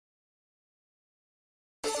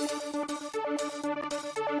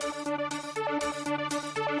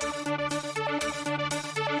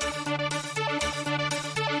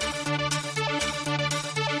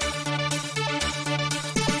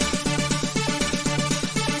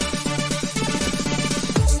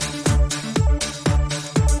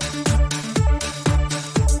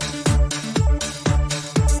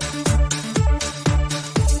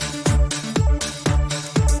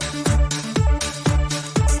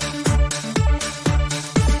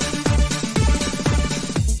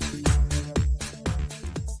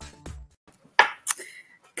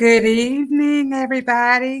Good evening,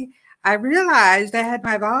 everybody. I realized I had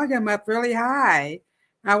my volume up really high.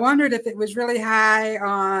 I wondered if it was really high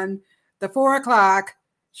on the 4 o'clock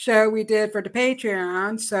show we did for the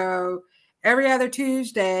Patreon. So every other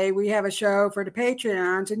Tuesday, we have a show for the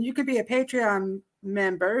Patreons, and you can be a Patreon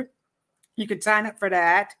member. You can sign up for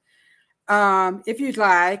that. If you'd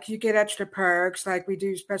like, you get extra perks, like we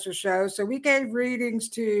do special shows. So we gave readings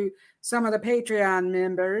to some of the Patreon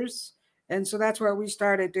members. And so that's what we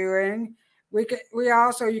started doing. We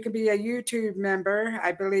also, you can be a YouTube member,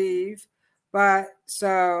 I believe. But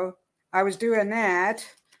so I was doing that.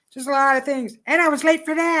 Just a lot of things. And I was late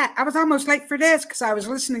for that. I was almost late for this because I was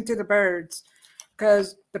listening to the birds.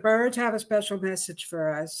 Because the birds have a special message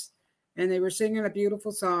for us. And they were singing a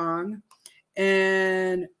beautiful song.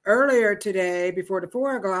 And earlier today, before the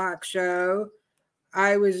 4 o'clock show,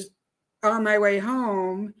 I was on my way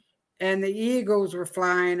home and the eagles were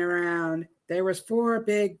flying around. There was 4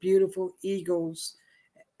 big, beautiful eagles,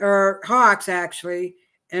 or hawks actually.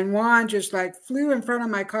 And one just like flew in front of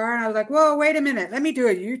my car. And I was like, whoa, wait a minute. Let me do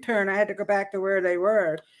a U-turn. I had to go back to where they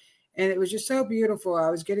were. And it was just so beautiful. I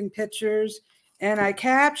was getting pictures and I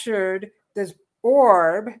captured this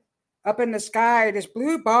orb up in the sky, this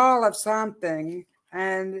blue ball of something.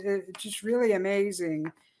 And it's just really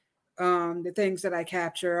amazing, the things that I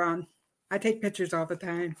capture on. I take pictures all the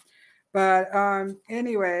time. But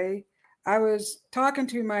anyway, I was talking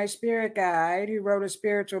to my spirit guide who wrote a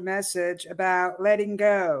spiritual message about letting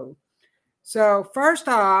go. So first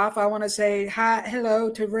off, I want to say hello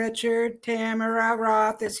to Richard. Tamara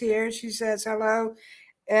Roth is here. She says hello.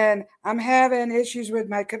 And I'm having issues with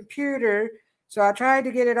my computer. So I tried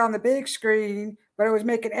to get it on the big screen, but it was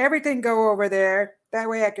making everything go over there. That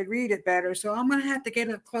way I could read it better. So I'm going to have to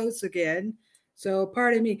get up close again. So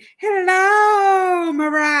pardon me. Hello,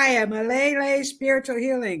 Mariah, Malele Spiritual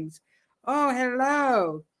Healings. Oh,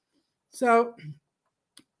 hello. So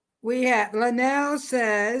we have, Linnell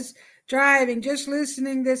says, driving, just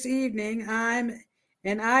listening this evening. I'm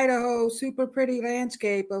in Idaho, super pretty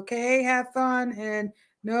landscape. Okay, have fun. And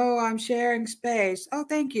no, I'm sharing space. Oh,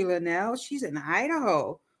 thank you, Linnell. She's in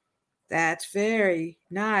Idaho. That's very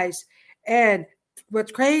nice. And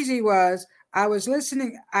what's crazy was I was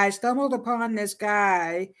listening. I stumbled upon this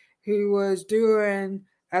guy who was doing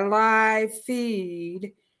a live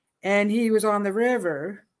feed and he was on the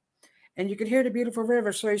river and you could hear the beautiful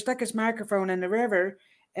river. So he stuck his microphone in the river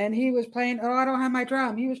and he was playing. Oh, I don't have my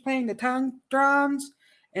drum. He was playing the tongue drums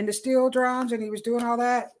and the steel drums and he was doing all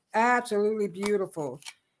that. Absolutely beautiful.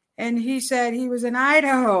 And he said he was in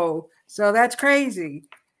Idaho. So that's crazy.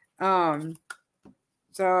 So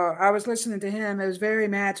I was listening to him. It was very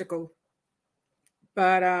magical.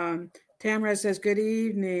 But Tamara says, good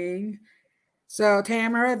evening. So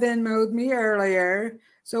Tamara Venmo'd me earlier.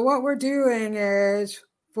 So what we're doing is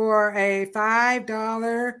for a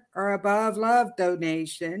 $5 or above love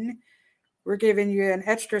donation, we're giving you an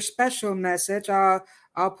extra special message. I'll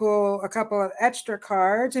pull a couple of extra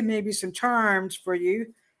cards and maybe some charms for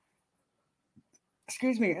you.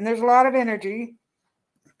 Excuse me. And there's a lot of energy.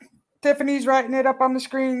 Tiffany's writing it up on the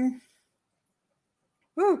screen.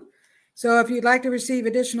 Woo. So if you'd like to receive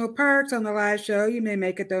additional perks on the live show, you may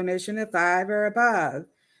make a donation of $5 or above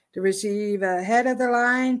to receive a head of the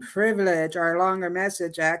line privilege or a longer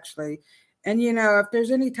message, actually. And, you know, if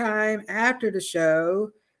there's any time after the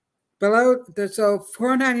show, so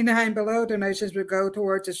 $4.99 below donations would go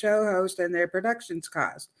towards the show host and their productions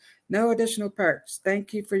cost. No additional perks.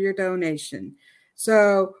 Thank you for your donation.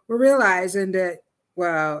 So we're realizing that,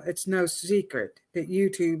 well, it's no secret that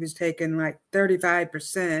YouTube is taking like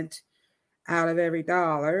 35% out of every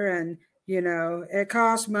dollar. And, you know, it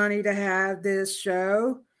costs money to have this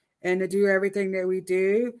show and to do everything that we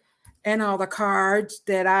do. And all the cards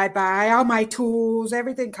that I buy, all my tools,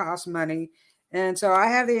 everything costs money. And so I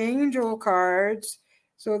have the angel cards.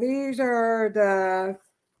 So these are the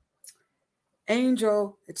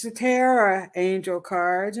angel, it's the Tarot angel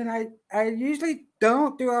cards. And I usually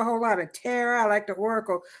don't do a whole lot of tarot. I like the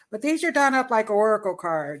oracle, but these are done up like oracle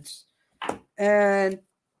cards. And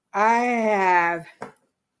I have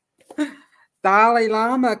Dalai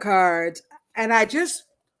Lama cards. And I just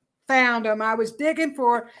found them. I was digging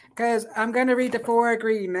for, because I'm going to read the Four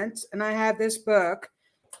Agreements, and I have this book.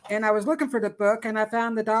 And I was looking for the book, and I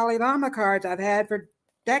found the Dalai Lama cards I've had for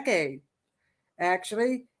decades,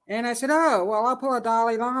 actually. And I said, oh, well, I'll pull a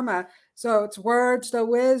Dalai Lama. So it's words to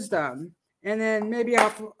wisdom. And then maybe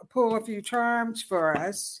I'll pull a few charms for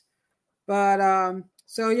us. But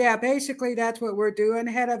so yeah, basically that's what we're doing.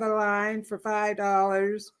 Head of a line for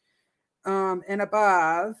 $5 and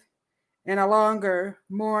above, and a longer,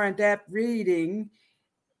 more in-depth reading.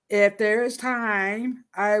 If there is time,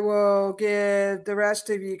 I will give the rest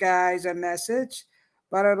of you guys a message,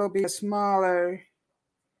 but it'll be a smaller,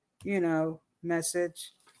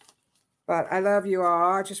 message. But I love you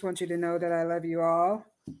all. I just want you to know that I love you all.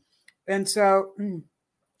 And so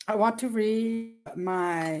I want to read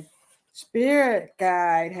my spirit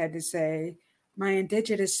guide had to say. My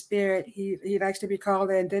indigenous spirit, he likes to be called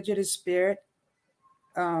the indigenous spirit.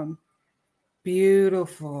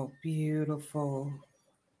 Beautiful, beautiful,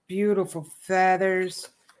 beautiful feathers.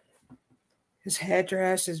 His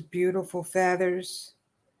headdress is beautiful feathers.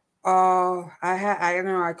 Oh, I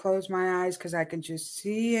know I close my eyes because I can just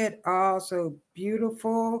see it all so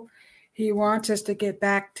beautiful. He wants us to get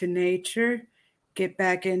back to nature, get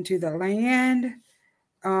back into the land,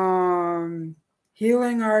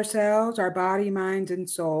 healing ourselves, our body, mind, and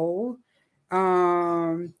soul.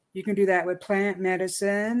 You can do that with plant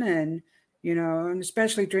medicine and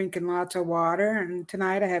especially drinking lots of water. And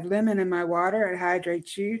tonight I have lemon in my water. It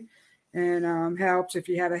hydrates you and helps if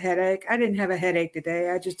you have a headache. I didn't have a headache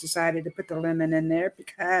today. I just decided to put the lemon in there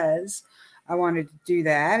because I wanted to do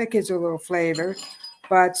that. It gives a little flavor.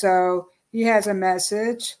 But so he has a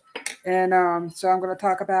message, and so I'm going to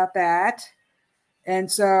talk about that.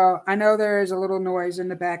 And so I know there is a little noise in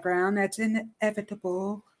the background. That's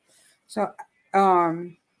inevitable. So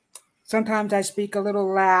sometimes I speak a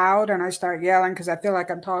little loud and I start yelling because I feel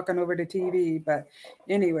like I'm talking over the TV. But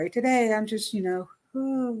anyway, today I'm just,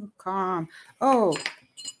 calm. Oh,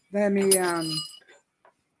 let me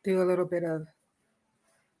do a little bit of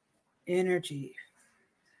energy.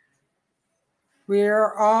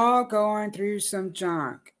 We're all going through some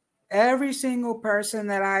junk. Every single person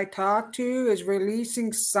that I talk to is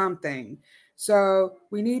releasing something. So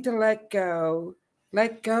we need to let go.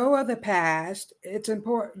 Let go of the past. It's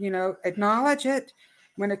important, acknowledge it.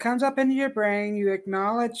 When it comes up into your brain, you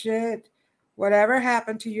acknowledge it, whatever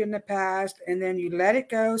happened to you in the past, and then you let it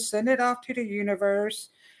go, send it off to the universe.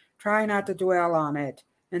 Try not to dwell on it.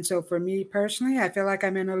 And so for me personally, I feel like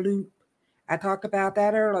I'm in a loop. I talked about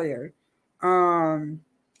that earlier. Um,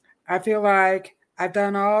 I feel like I've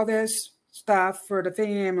done all this stuff for the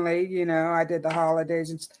family. I did the holidays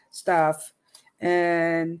and stuff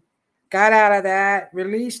and got out of that,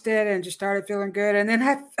 released it, and just started feeling good. And then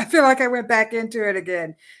I feel like I went back into it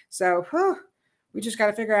again. So we just got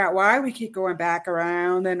to figure out why we keep going back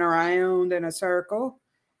around and around in a circle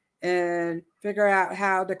and figure out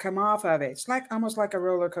how to come off of it. It's like almost like a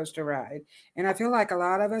roller coaster ride. And I feel like a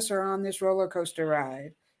lot of us are on this roller coaster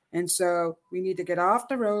ride. And so we need to get off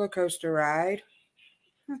the roller coaster ride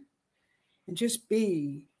and just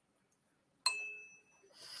be.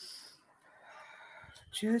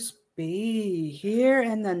 Just be here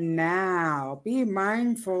in the now. Be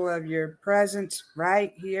mindful of your presence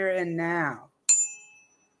right here and now.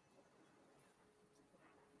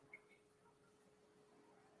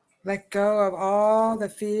 Let go of all the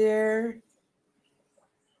fear,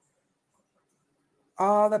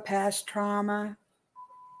 all the past trauma,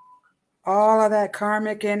 all of that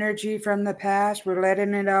karmic energy from the past. We're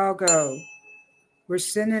letting it all go. We're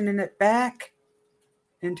sending it back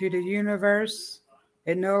into the universe.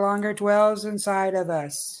 It no longer dwells inside of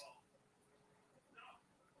us.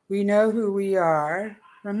 We know who we are.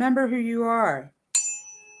 Remember who you are.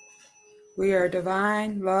 We are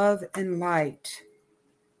divine love and light.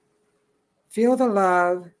 Feel the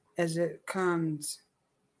love as it comes.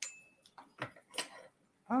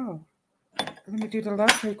 Oh, let me do the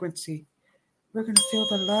love frequency. We're going to feel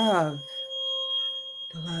the love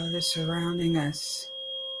that's surrounding us.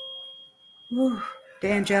 Whew. The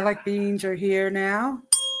angelic beings are here now.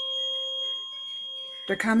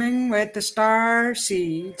 They're coming with the star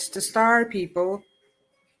seeds, the star people.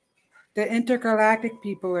 The intergalactic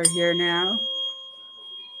people are here now.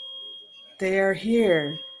 They are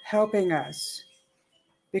here helping us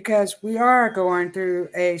because we are going through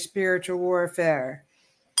a spiritual warfare.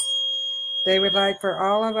 They would like for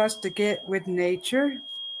all of us to get with nature.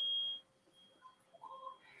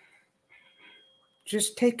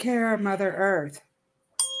 Just take care of Mother Earth.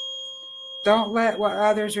 Don't let what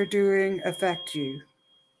others are doing affect you.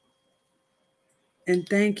 And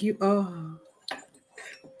thank you all.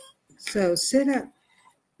 So set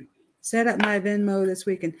up my Venmo this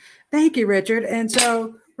weekend. Thank you, Richard. And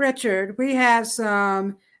so, Richard, we have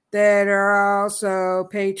some that are also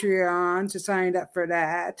Patreons who signed up for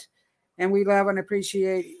that. And we love and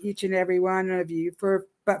appreciate each and every one of you.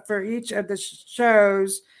 But for each of the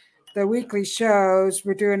shows, the weekly shows,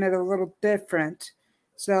 we're doing it a little different.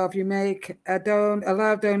 So if you make a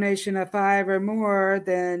love donation of $5 or more,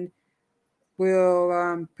 then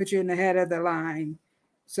we'll put you in the head of the line.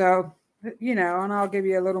 So, and I'll give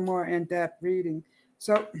you a little more in-depth reading.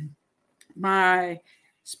 So my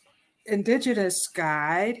indigenous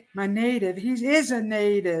guide, my native, he is a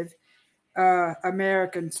native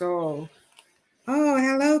American soul. Oh,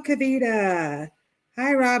 hello, Kavita.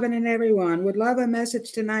 Hi, Robyn and everyone. Would love a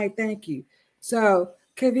message tonight. Thank you. So,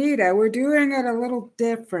 Kavita, we're doing it a little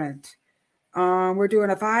different. We're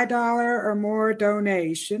doing a $5 or more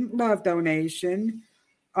love donation,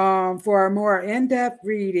 for a more in-depth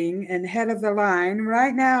reading and head of the line.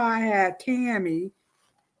 Right now, I have Tammy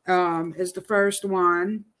is the first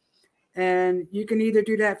one, and you can either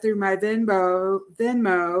do that through my Venmo,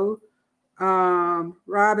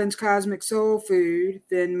 Robyn's Cosmic Soul Food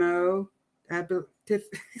Venmo,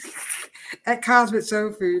 at Cosmic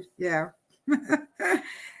Soul Food, yeah.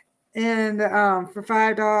 And for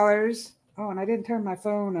 $5. Oh, and I didn't turn my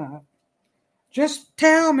phone up. Just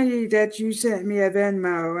tell me that you sent me a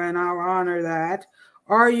Venmo and I'll honor that.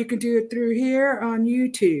 Or you can do it through here on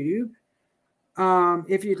YouTube,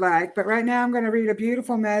 if you'd like. But right now I'm going to read a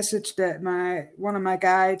beautiful message that one of my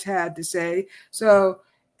guides had to say. So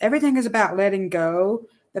everything is about letting go.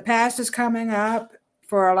 The past is coming up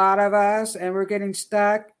for a lot of us, and we're getting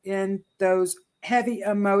stuck in those heavy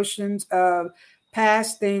emotions of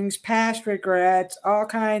past things, past regrets, all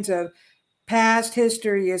kinds of past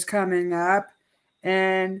history is coming up,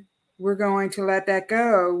 and we're going to let that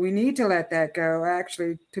go. We need to let that go,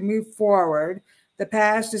 actually, to move forward. The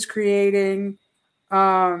past is creating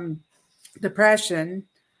depression,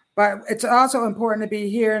 but it's also important to be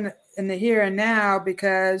here in the here and now,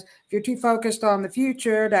 because if you're too focused on the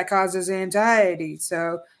future, that causes anxiety.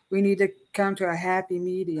 So we need to come to a happy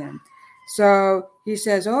medium. So he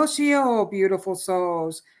says, "Oh, beautiful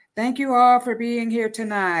souls, thank you all for being here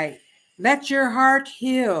tonight. Let your heart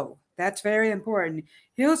heal." That's very important.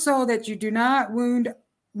 Heal so that you do not wound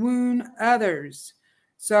others.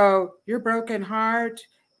 So your broken heart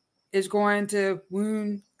is going to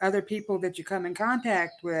wound other people that you come in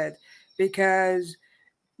contact with, because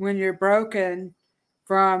when you're broken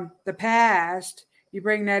from the past, you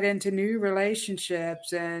bring that into new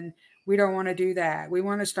relationships, and we don't want to do that. We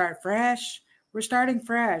want to start fresh. We're starting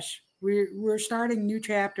fresh. We're starting new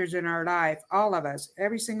chapters in our life, all of us,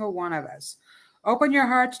 every single one of us. Open your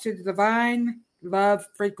hearts to the divine love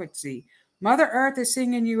frequency. Mother Earth is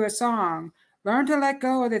singing you a song. Learn to let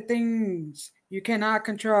go of the things you cannot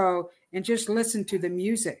control and just listen to the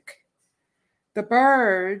music. The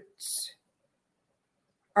birds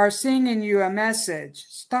are singing you a message.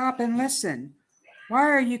 Stop and listen. Why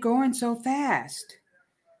are you going so fast?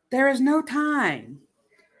 There is no time.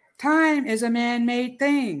 Time is a man-made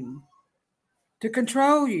thing to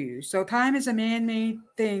control you. So time is a man-made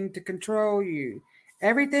thing to control you.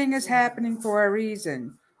 Everything is happening for a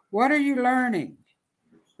reason. What are you learning?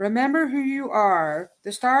 Remember who you are.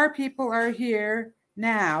 The star people are here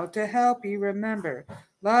now to help you remember.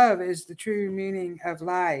 Love is the true meaning of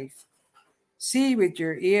life. See with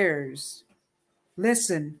your ears.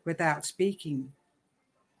 Listen without speaking.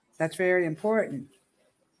 That's very important.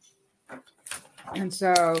 And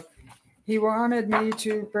so my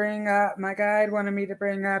guide wanted me to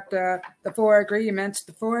bring up the 4 agreements,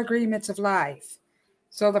 the 4 agreements of life.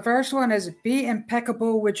 So the first one is be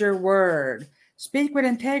impeccable with your word. Speak with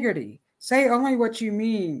integrity. Say only what you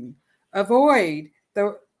mean. Avoid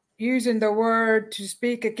using the word to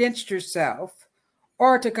speak against yourself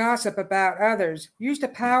or to gossip about others. Use the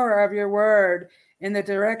power of your word in the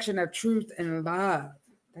direction of truth and love.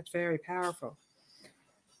 That's very powerful.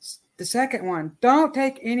 The second one, don't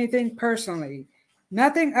take anything personally.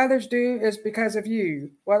 Nothing others do is because of you.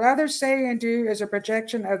 What others say and do is a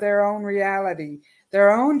projection of their own reality, their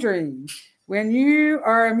own dreams. When you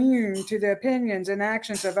are immune to the opinions and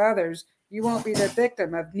actions of others, you won't be the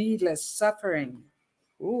victim of needless suffering.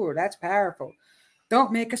 Ooh, that's powerful.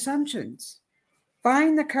 Don't make assumptions.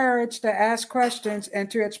 Find the courage to ask questions and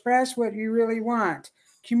to express what you really want.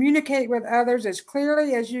 Communicate with others as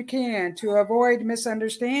clearly as you can to avoid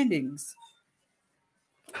misunderstandings.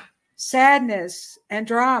 Sadness and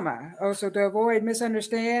drama. Also, to avoid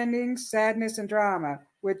misunderstandings, sadness, and drama.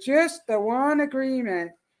 With just the one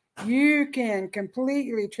agreement, you can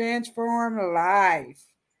completely transform life.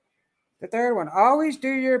 The third one, always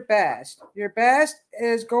do your best. Your best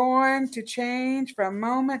is going to change from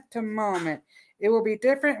moment to moment. It will be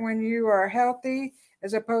different when you are healthy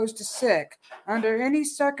as opposed to sick. Under any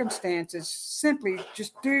circumstances, simply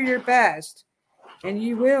just do your best, and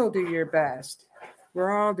you will do your best.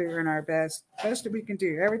 We're all doing our best that we can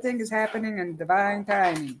do. Everything is happening in divine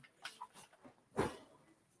timing.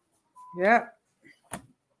 Yep.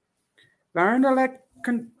 Learn to let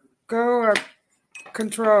go of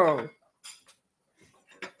control.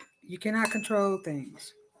 You cannot control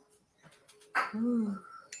things. Ooh.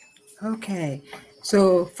 Okay.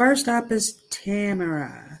 So first up is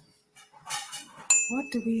Tamara. What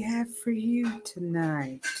do we have for you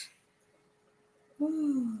tonight?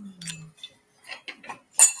 Ooh.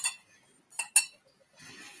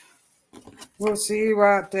 We'll see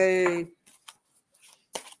what the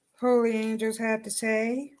holy angels had to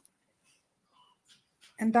say.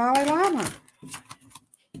 And Dalai Lama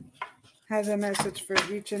has a message for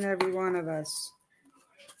each and every one of us.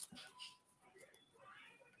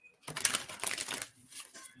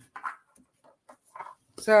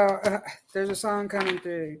 So there's a song coming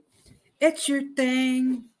through. It's your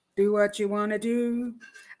thing. Do what you want to do.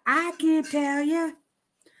 I can't tell you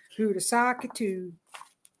who to sock it to.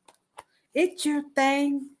 It's your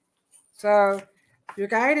thing. So your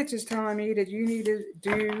guidance is telling me that you need to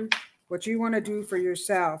do what you want to do for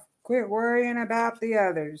yourself. Quit worrying about the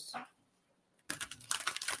others.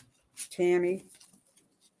 Tammy,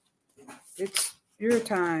 it's your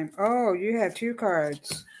time. Oh, you have 2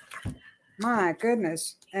 cards. My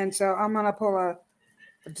goodness. And so I'm going to pull a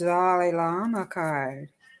Dalai Lama card.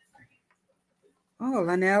 Oh,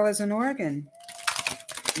 Linnell is an organ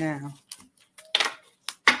now.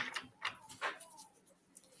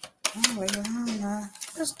 Dalai Lama.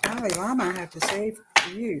 What does Dalai Lama have to say for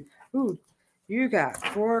you? Ooh, you got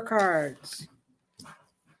 4 cards.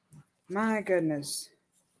 My goodness.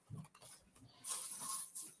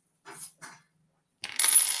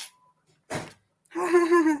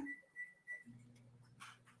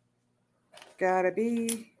 Gotta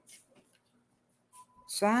be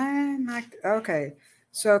sign like okay.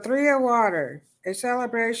 So 3 of water, a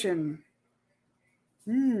celebration.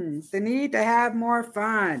 The need to have more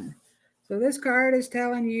fun. So this card is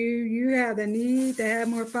telling you have the need to have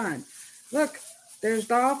more fun. Look, there's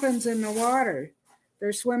dolphins in the water.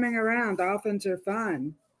 They're swimming around. Dolphins are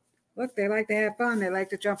fun. Look, they like to have fun. They like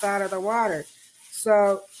to jump out of the water.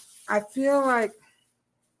 So I feel like,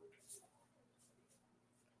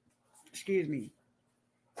 excuse me,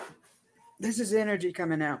 this is energy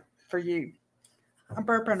coming out for you. I'm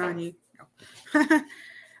burping on you.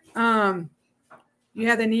 You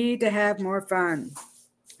have the need to have more fun.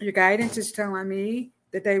 Your guidance is telling me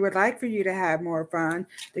that they would like for you to have more fun,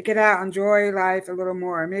 to get out, enjoy life a little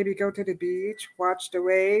more. Maybe go to the beach, watch the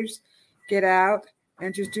waves, get out,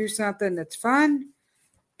 and just do something that's fun,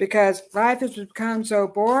 because life has become so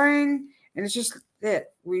boring, and it's just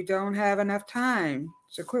it. We don't have enough time.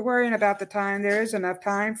 So quit worrying about the time. There is enough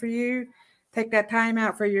time for you. Take that time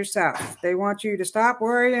out for yourself. They want you to stop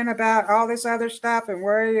worrying about all this other stuff and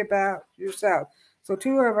worry about yourself. So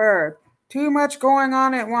 2 of Earth. Too much going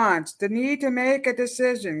on at once. The need to make a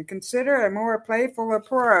decision. Consider a more playful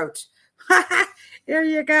approach. Here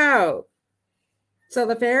you go. So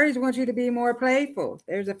the fairies want you to be more playful.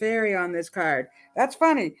 There's a fairy on this card. That's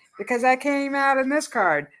funny because that came out in this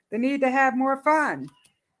card. The need to have more fun.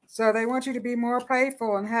 So they want you to be more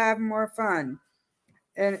playful and have more fun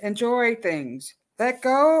and enjoy things. Let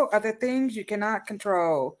go of the things you cannot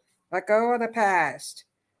control. Let go of the past.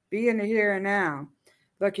 Be in the here and now.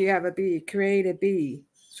 Look, you have a bee. Create a bee.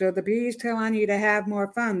 So the bee is telling you to have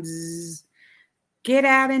more fun. Bzz. Get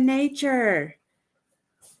out in nature.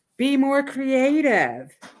 Be more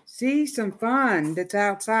creative. See some fun that's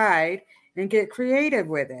outside and get creative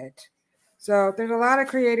with it. So there's a lot of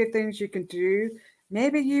creative things you can do.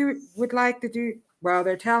 Maybe you would like to do, well,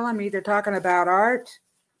 they're telling me they're talking about art.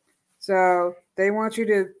 So they want you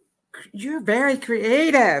to, you're very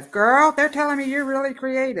creative, girl. They're telling me you're really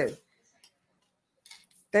creative.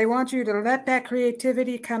 They want you to let that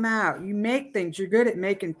creativity come out. You make things. You're good at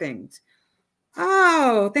making things.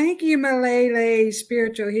 Oh, thank you, Malele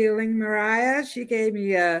Spiritual Healing, Mariah. She gave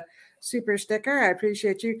me a super sticker. I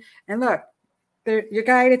appreciate you. And look, you're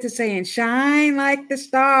guided to saying, shine like the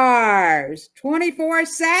stars,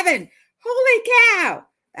 24/7. Holy cow.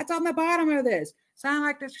 That's on the bottom of this. Shine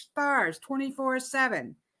like the stars,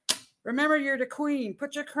 24/7. Remember, you're the queen.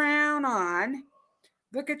 Put your crown on.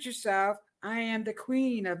 Look at yourself. I am the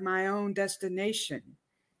queen of my own destination.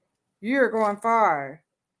 You're going far.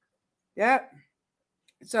 Yep.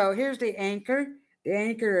 So here's the anchor. The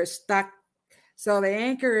anchor is So the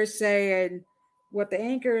anchor is saying, what the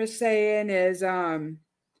anchor is saying is,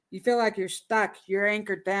 you feel like you're stuck. You're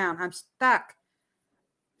anchored down. I'm stuck.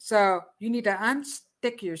 So you need to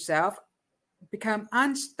unstick yourself, become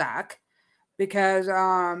unstuck, because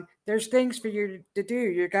there's things for you to do.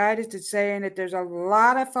 Your guidance is saying that there's a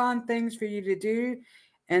lot of fun things for you to do.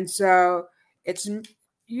 And so it's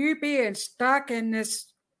you being stuck in this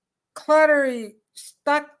cluttery,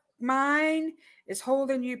 stuck mind is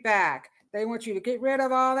holding you back. They want you to get rid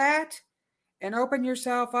of all that and open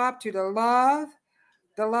yourself up to the love.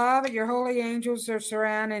 The love of your holy angels are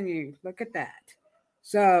surrounding you. Look at that.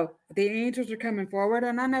 So the angels are coming forward,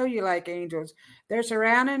 and I know you like angels. They're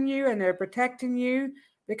surrounding you and they're protecting you,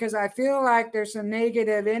 because I feel like there's some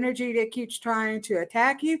negative energy that keeps trying to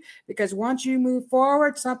attack you, because once you move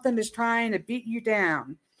forward, something is trying to beat you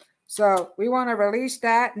down. So we want to release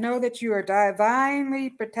that. Know that you are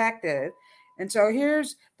divinely protected. And so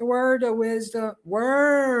here's the word of wisdom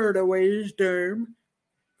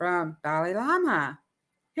from Dalai Lama.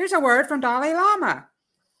 Here's a word from Dalai Lama.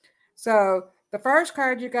 So the first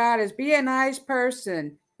card you got is be a nice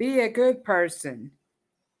person. Be a good person.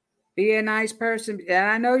 Be a nice person. And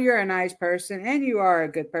I know you're a nice person and you are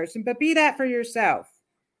a good person, but be that for yourself.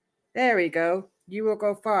 There we go. You will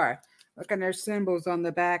go far. Look, and there's symbols on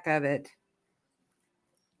the back of it.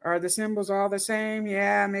 Are the symbols all the same?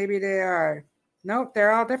 Yeah, maybe they are. Nope,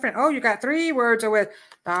 they're all different. Oh, you got 3 words with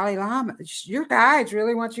Dalai Lama. Your guides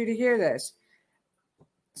really want you to hear this.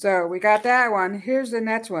 So we got that one. Here's the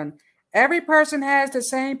next one. Every person has the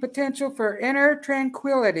same potential for inner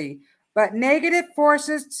tranquility, but negative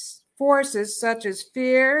forces such as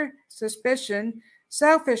fear, suspicion,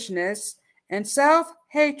 selfishness, and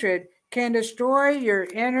self-hatred can destroy your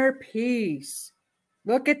inner peace.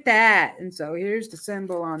 Look at that. And so here's the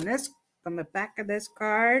symbol on the back of this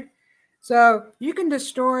card. So you can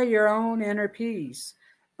destroy your own inner peace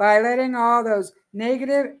by letting all those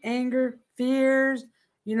negative anger, fears,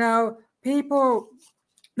 people,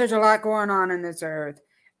 there's a lot going on in this earth,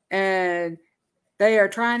 and they are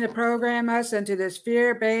trying to program us into this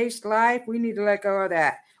fear-based life. We need to let go of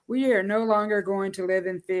that. We are no longer going to live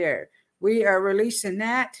in fear. We are releasing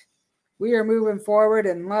that. We are moving forward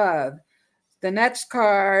in love. The next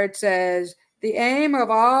card says, the aim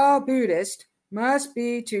of all Buddhists must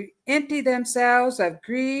be to empty themselves of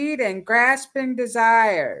greed and grasping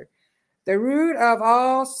desire, the root of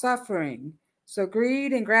all suffering. So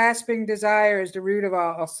greed and grasping desire is the root of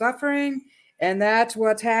all suffering, and that's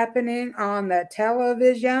what's happening on the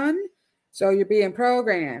television. So you're being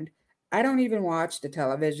programmed. I don't even watch the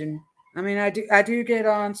television. I mean, I do get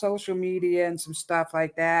on social media and some stuff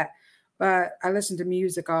like that, but I listen to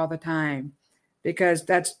music all the time, because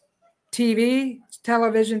that's TV,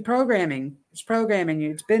 television programming. It's programming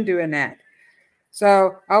you. It's been doing that.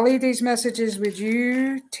 So I'll leave these messages with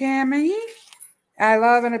you, Tammy. I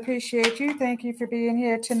love and appreciate you. Thank you for being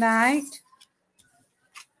here tonight.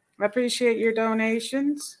 I appreciate your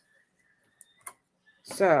donations.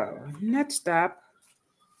 So next up,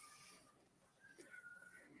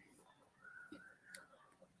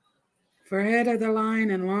 for head of the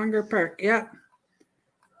line and longer perk. Yep.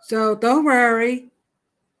 So don't worry.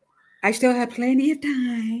 I still have plenty of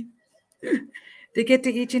time to get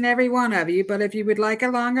to each and every one of you. But if you would like a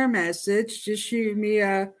longer message, just shoot me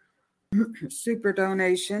a super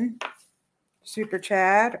donation, super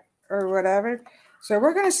chat, or whatever. So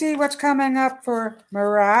we're going to see what's coming up for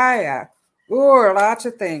Mariah. Ooh, lots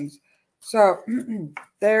of things. So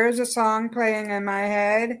there is a song playing in my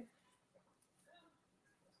head.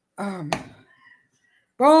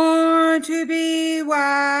 Born to be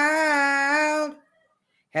wild,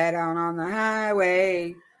 head on the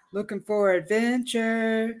highway, looking for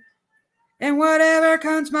adventure, and whatever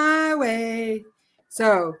comes my way.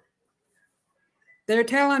 So they're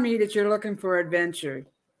telling me that you're looking for adventure.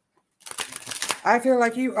 I feel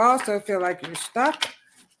like you also feel like you're stuck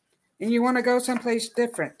and you want to go someplace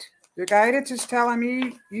different. Your guidance is telling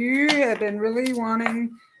me you have been really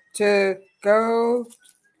wanting to go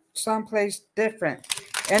someplace different.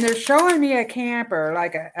 And they're showing me a camper,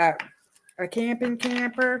 like a camping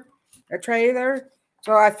camper, a trailer.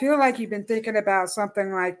 So I feel like you've been thinking about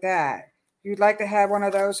something like that. You'd like to have one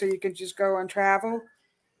of those so you can just go and travel.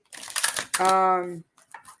 And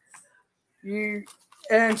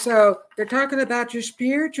so they're talking about your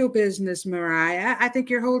spiritual business, Mariah. I think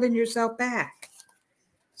you're holding yourself back.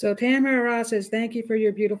 So Tamara Ross says, thank you for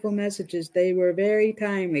your beautiful messages. They were very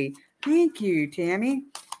timely. Thank you, Tammy.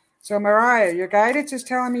 So Mariah, your guidance is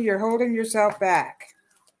telling me you're holding yourself back.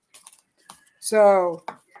 So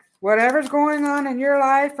whatever's going on in your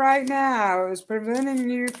life right now is preventing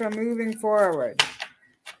you from moving forward.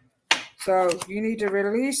 So you need to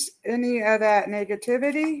release any of that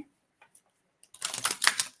negativity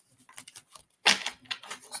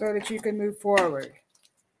so that you can move forward.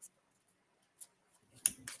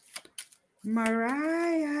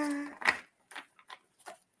 Mariah.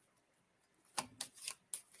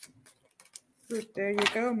 There you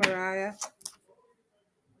go, Mariah.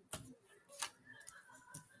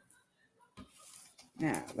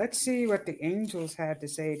 Now, let's see what the angels had to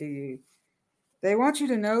say to you. They want you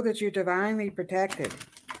to know that you're divinely protected.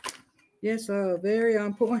 Yes, very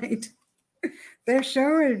on point. They're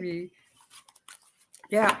showing me.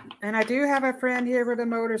 Yeah, and I do have a friend here with a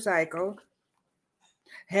motorcycle.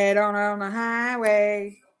 Head on the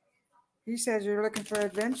highway. He says you're looking for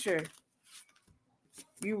adventure.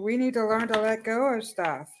 We need to learn to let go of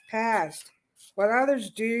stuff, past. What others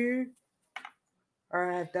do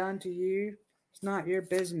or have done to you, it's not your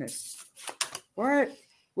business. We're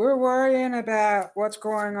worrying about what's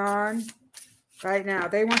going on right now.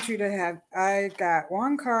 They want you to have, I got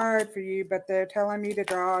one card for you, but they're telling me to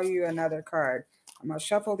draw you another card. I'm going to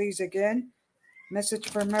shuffle these again. Message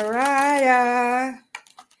for Mariah.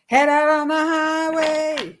 Head out on the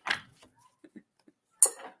highway.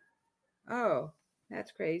 Oh,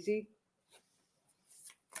 that's crazy.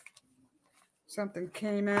 Something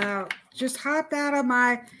came out. Just hopped out of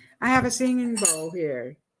I have a singing bowl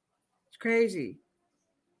here. It's crazy.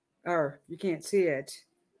 Or you can't see it.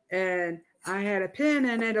 And I had a pin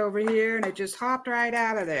in it over here and it just hopped right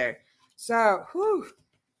out of there. So,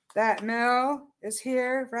 that Mel is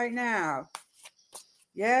here right now.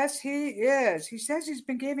 Yes, he is. He says he's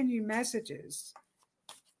been giving you messages.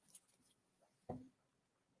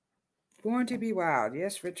 Born to be wild.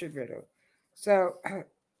 Yes, Richard Riddle. So,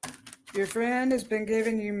 your friend has been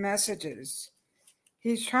giving you messages.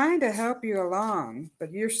 He's trying to help you along,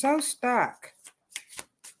 but you're so stuck.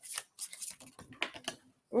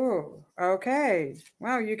 Oh, okay.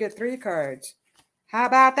 Well, you get 3 cards. How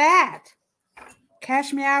about that?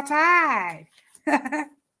 Catch me outside.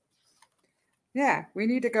 Yeah, we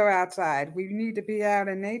need to go outside. We need to be out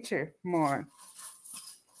in nature more.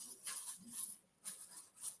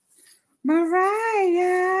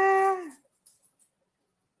 Mariah.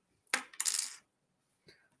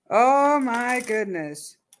 Oh my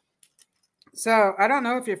goodness. So I don't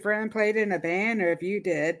know if your friend played in a band or if you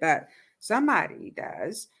did, but somebody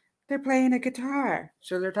does. They're playing a guitar.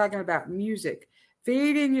 So they're talking about music,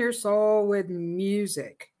 feeding your soul with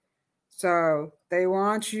music. So they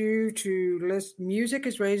want you to listen. Music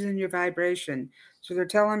is raising your vibration. So they're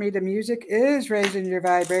telling me the music is raising your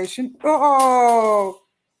vibration. Oh,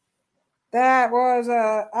 that was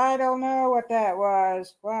I don't know what that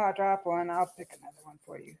was. Wow, I dropped one. I'll pick another one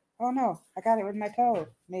for you. Oh no, I got it with my toe.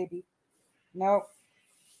 Maybe. Nope.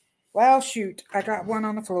 Well, shoot. I got one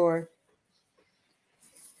on the floor.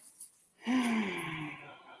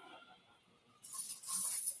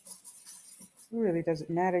 It really doesn't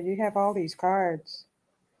matter. You have all these cards.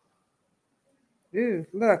 Ooh,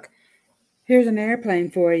 look. Here's an airplane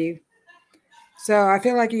for you. So I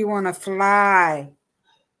feel like you want to fly.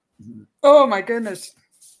 Oh my goodness.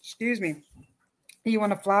 Excuse me. You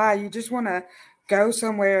want to fly. You just want to go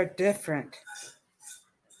somewhere different.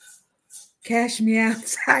 Catch me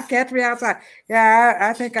outside. Catch me outside. Yeah,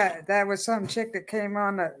 I think that was some chick that came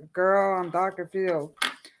on, the girl on Dr. Phil.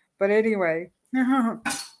 But anyway,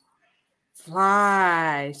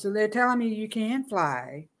 fly. So they're telling me you can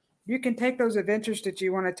fly. You can take those adventures that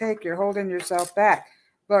you want to take. You're holding yourself back.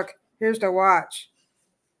 Look, here's the watch.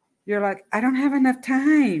 You're like, I don't have enough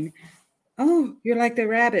time. Oh, you're like the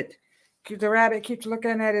rabbit. The rabbit keeps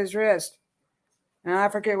looking at his wrist. And I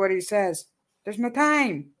forget what he says. There's no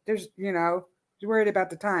time. You're worried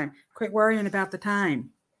about the time. Quit worrying about the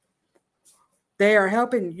time. They are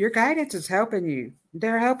helping. Your guidance is helping you.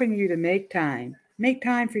 They're helping you to make time. Make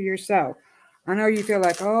time for yourself. I know you feel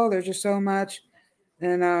like, oh, there's just so much.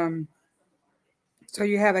 And so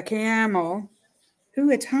you have a camel.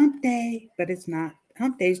 Ooh, it's hump day. But it's not.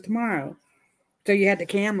 Hump day's tomorrow. So you had the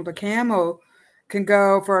camel. The camel can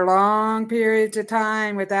go for long periods of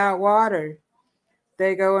time without water.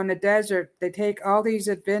 They go in the desert. They take all these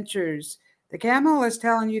adventures. The camel is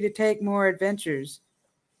telling you to take more adventures.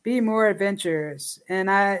 Be more adventurous. And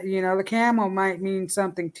the camel might mean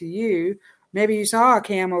something to you. Maybe you saw a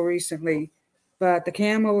camel recently, but the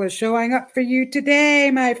camel is showing up for you today,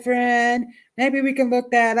 my friend. Maybe we can look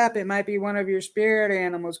that up. It might be one of your spirit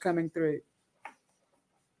animals coming through.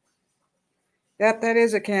 Yep, that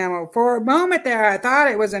is a camel. For a moment there, I thought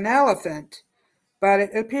it was an elephant, but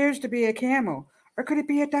it appears to be a camel. Or could it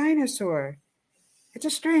be a dinosaur? It's a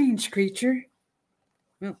strange creature.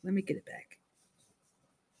 Well, let me get it back.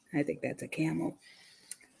 I think that's a camel.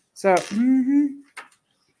 So,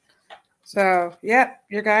 So, yep,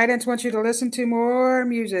 your guidance wants you to listen to more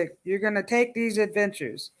music. You're going to take these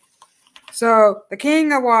adventures. So, the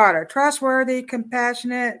king of water, trustworthy,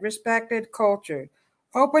 compassionate, respected, cultured.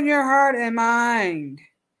 Open your heart and mind.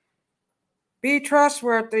 Be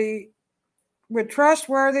trustworthy with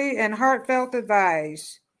trustworthy and heartfelt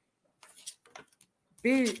advice.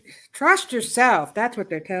 Trust yourself. That's what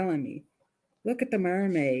they're telling me. Look at the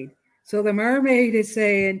mermaid. So the mermaid is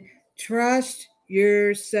saying, trust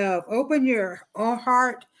yourself. Open your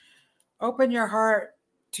heart. Open your heart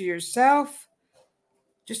to yourself.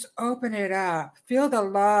 Just open it up. Feel the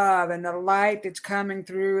love and the light that's coming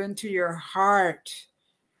through into your heart.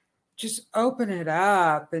 Just open it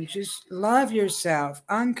up and just love yourself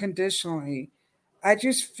unconditionally. I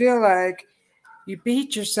just feel like you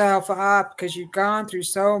beat yourself up because you've gone through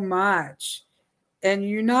so much and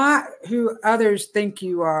you're not who others think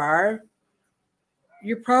you are.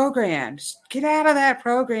 You're programmed. Get out of that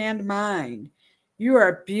programmed mind. You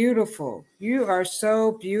are beautiful. You are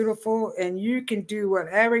so beautiful, and you can do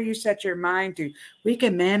whatever you set your mind to. We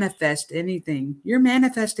can manifest anything. You're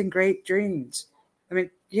manifesting great dreams. I mean,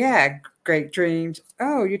 yeah, great dreams.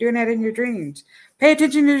 Oh, you're doing that in your dreams. Pay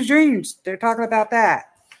attention to your dreams. They're talking about that.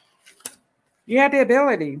 You have the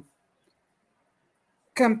ability.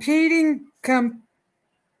 Competing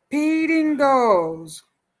goals.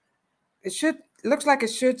 It looks like it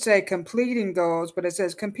should say completing goals, but it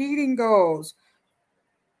says competing goals.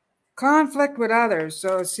 Conflict with others.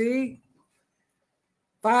 So see,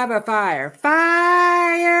 5 of fire.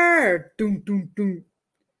 Fire! Doom, doom, doom.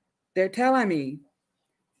 They're telling me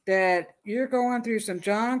that you're going through some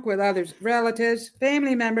junk with others, relatives,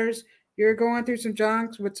 family members. You're going through some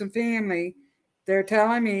junk with some family. They're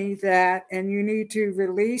telling me that, and you need to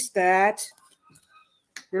release that.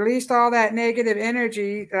 Release all that negative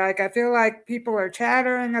energy. Like, I feel like people are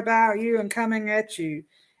chattering about you and coming at you,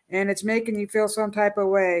 and it's making you feel some type of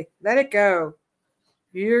way. Let it go.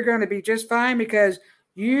 You're going to be just fine because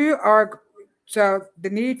you are. So the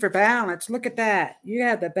need for balance, look at that. You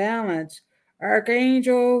have the balance.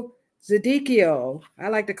 Archangel Zedekiel. I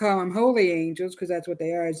like to call them holy angels because that's what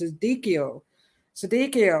they are. Zedekiel.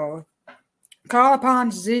 Call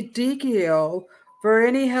upon Zedekiel for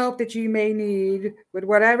any help that you may need with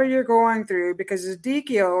whatever you're going through, because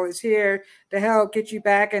Ezekiel is here to help get you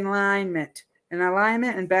back in alignment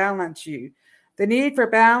and balance you. The need for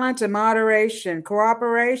balance and moderation,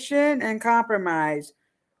 cooperation and compromise.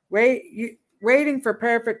 Waiting for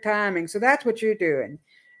perfect timing. So that's what you're doing.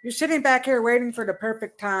 You're sitting back here waiting for the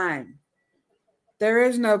perfect time. There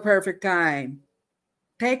is no perfect time.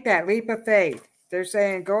 Take that leap of faith. They're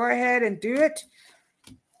saying, go ahead and do it.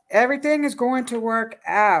 Everything is going to work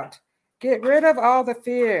out. Get rid of all the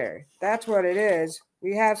fear. That's what it is.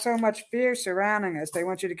 We have so much fear surrounding us. They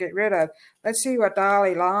want you to get rid of. Let's see what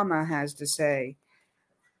Dalai Lama has to say.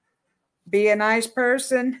 Be a nice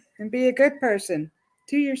person and be a good person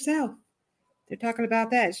to yourself. They're talking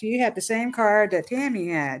about that. So you had the same card that Tammy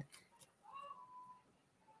had.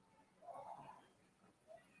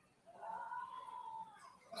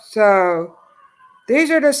 So these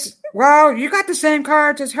are you got the same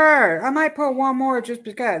cards as her. I might pull one more just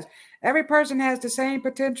because. Every person has the same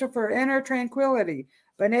potential for inner tranquility,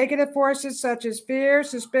 but negative forces such as fear,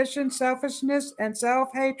 suspicion, selfishness, and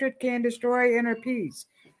self-hatred can destroy inner peace.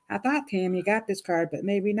 I thought Tammy got this card, but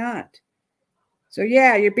maybe not. So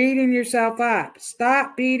yeah, you're beating yourself up.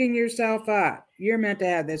 Stop beating yourself up. You're meant to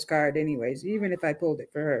have this card anyways, even if I pulled it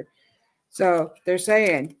for her. So they're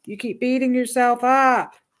saying, you keep beating yourself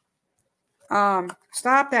up.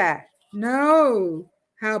 Stop that. Know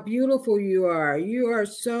how beautiful you are. You are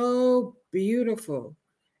so beautiful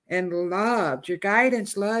and loved. Your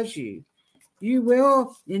guidance loves you. You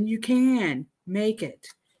will and you can make it.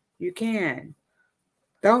 You can.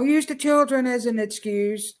 Don't use the children as an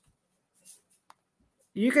excuse.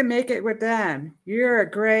 You can make it with them. You're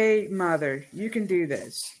a great mother. You can do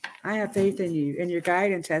this. I have faith in you, and your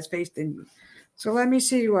guidance has faith in you. So let me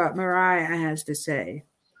see what Mariah has to say.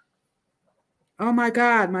 Oh my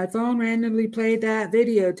God, my phone randomly played that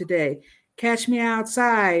video today. Catch me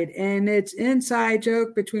outside, and it's inside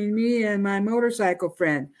joke between me and my motorcycle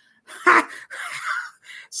friend.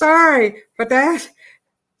 Sorry, but that's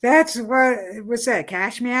what it was said.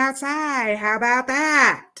 Catch me outside. How about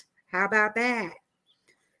that? How about that?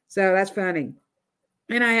 So that's funny.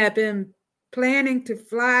 And I have been planning to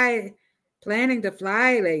fly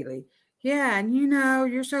lately. Yeah, and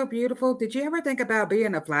you're so beautiful. Did you ever think about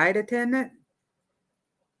being a flight attendant?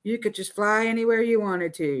 You could just fly anywhere you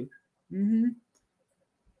wanted to.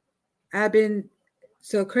 I've been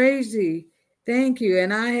so crazy. Thank you.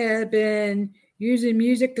 And I have been, Using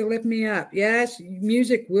music to lift me up. Yes,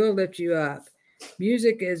 music will lift you up.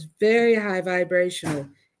 Music is very high vibrational,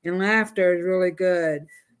 and laughter is really good.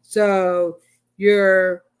 So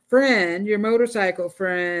your friend, your motorcycle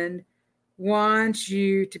friend, wants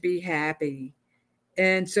you to be happy.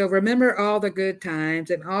 And so remember all the good times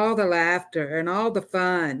and all the laughter and all the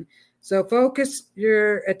fun. So focus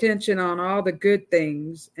your attention on all the good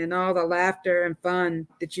things and all the laughter and fun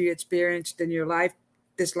that you experienced in your life,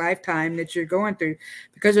 this lifetime that you're going through,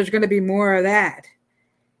 because there's going to be more of that.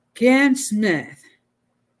 Ken Smith,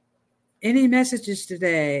 any messages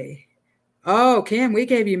today? Oh, Kim, we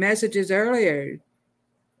gave you messages earlier.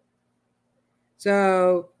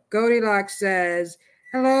 So Goldilocks says,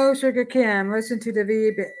 hello, Sugar Kim. Listen to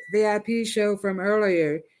the VIP show from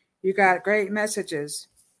earlier. You got great messages.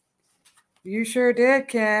 You sure did,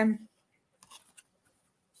 Kim.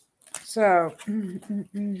 So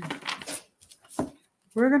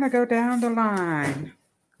we're going to go down the line.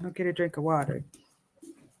 I'll get a drink of water.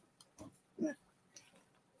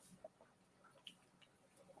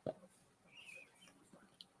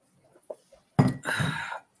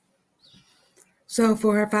 So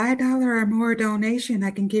for a $5 or more donation,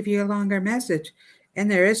 I can give you a longer message.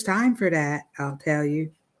 And there is time for that, I'll tell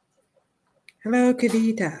you. Hello,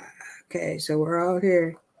 Kavita. Okay, so we're all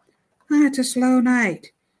here. Oh, it's a slow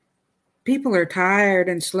night. People are tired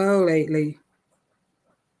and slow lately.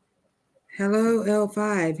 Hello,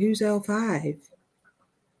 L5. Who's L5?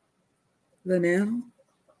 Linnell?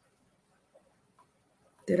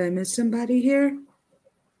 Did I miss somebody here?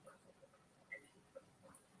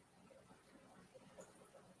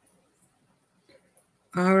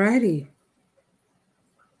 Alrighty.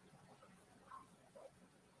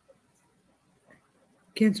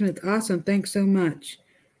 Ken Smith, awesome. Thanks so much.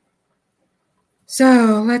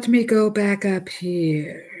 So let me go back up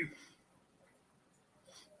here.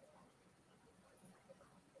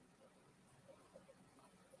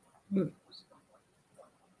 Oops.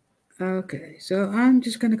 Okay, so I'm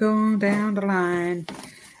just going to go on down the line.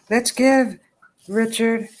 Let's give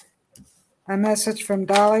Richard a message from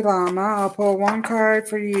Dalai Lama. I'll pull one card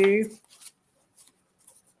for you,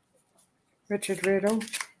 Richard Riddle.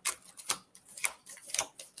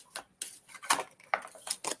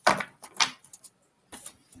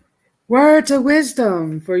 Words of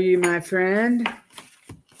wisdom for you, my friend.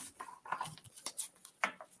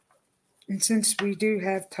 And since we do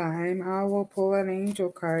have time, I will pull an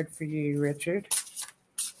angel card for you, Richard.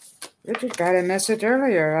 Richard got a message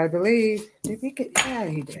earlier, I believe. Did he get? Yeah,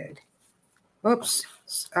 he did. Oops.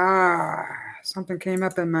 Something came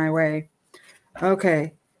up in my way.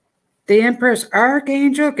 Okay. The Empress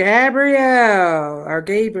Archangel Gabriel.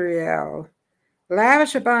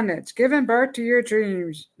 Lavish abundance, giving birth to your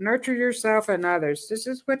dreams, nurture yourself and others. This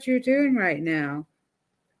is what you're doing right now.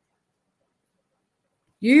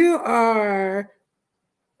 You are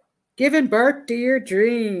giving birth to your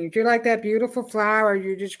dreams. You're like that beautiful flower.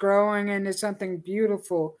 You're just growing into something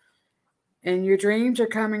beautiful. And your dreams are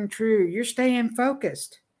coming true. You're staying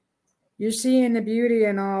focused. You're seeing the beauty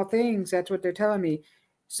in all things. That's what they're telling me.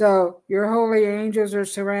 So your holy angels are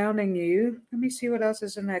surrounding you. Let me see what else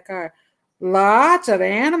is in that card. Lots of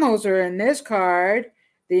animals are in this card.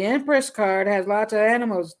 The Empress card has lots of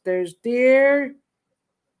animals. There's deer.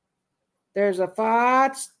 There's a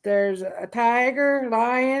fox. There's a tiger,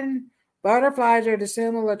 lion. Butterflies are the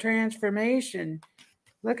symbol of transformation.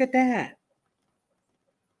 Look at that.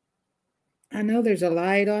 I know there's a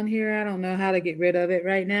light on here. I don't know how to get rid of it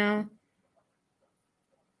right now.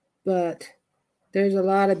 But there's a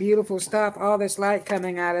lot of beautiful stuff. All this light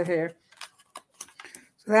coming out of here.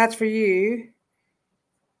 So that's for you.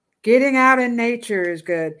 Getting out in nature is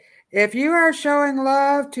good. If you are showing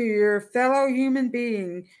love to your fellow human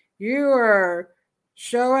being, you are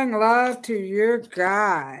showing love to your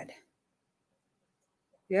God.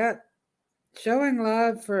 Yep. Showing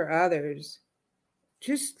love for others.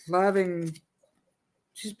 Just be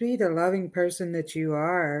the loving person that you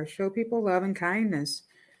are. Show people love and kindness.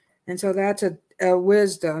 And so that's a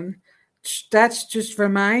wisdom. That's just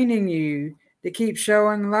reminding you to keep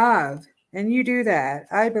showing love. And you do that.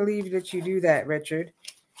 I believe that you do that, Richard.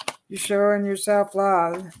 You're showing yourself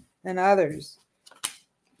love and others.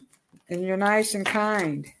 And you're nice and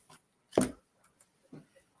kind.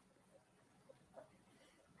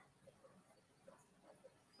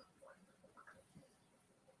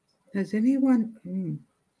 Has anyone...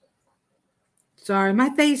 Sorry,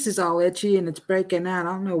 my face is all itchy and it's breaking out. I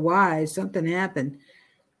don't know why. Something happened.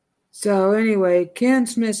 So anyway, Ken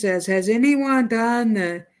Smith says, has anyone done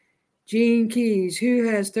the Gene Keys? Who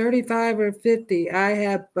has 35 or 50? I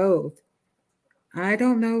have both. I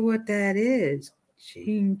don't know what that is.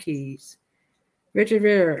 Gene Keys. Richard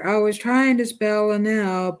Ritter. I was trying to spell an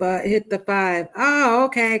L, but hit the 5. Oh,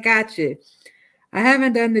 okay, got you. I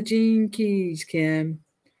haven't done the gene keys, Kim.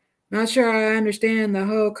 Not sure I understand the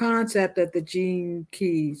whole concept of the gene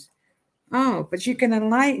keys. Oh, but you can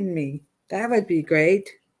enlighten me. That would be great.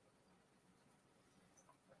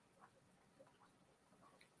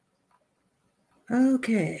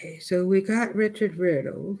 Okay, so we got Richard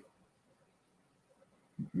Riddle.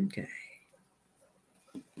 Okay.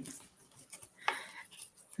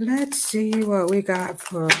 Let's see what we got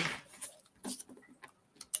for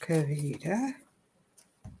Kavita.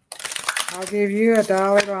 I'll give you a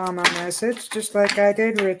Dalai Lama message, just like I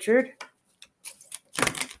did Richard.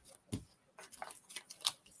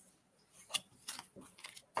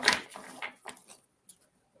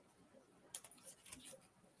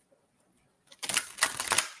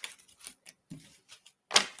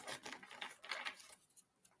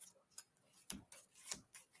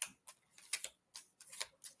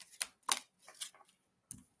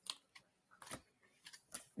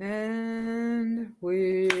 And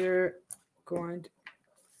we're going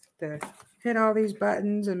to hit all these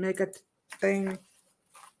buttons and make a thing.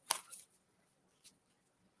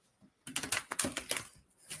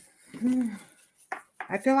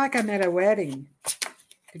 I feel like I'm at a wedding.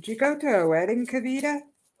 Did you go to a wedding, Kavita?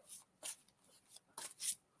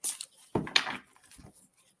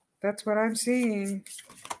 That's what I'm seeing.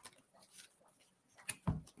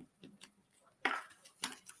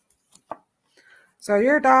 So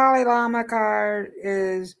your Dalai Lama card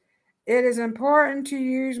is, it is important to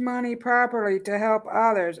use money properly to help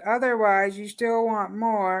others. Otherwise, you still want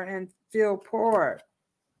more and feel poor.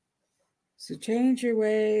 So change your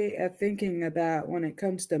way of thinking about when it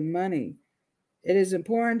comes to money. It is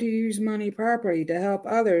important to use money properly to help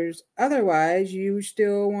others. Otherwise, you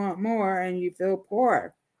still want more and you feel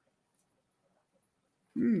poor.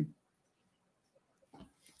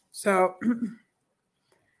 So,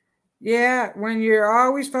 yeah, when you're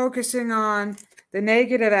always focusing on the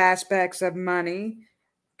negative aspects of money,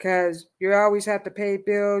 because you always have to pay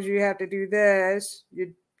bills, you have to do this, you're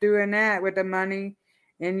doing that with the money,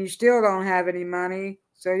 and you still don't have any money.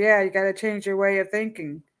 So, yeah, you got to change your way of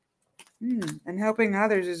thinking. And helping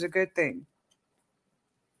others is a good thing.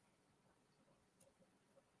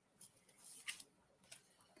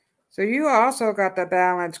 So you also got the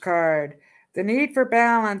balance card. The need for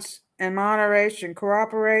balance and moderation,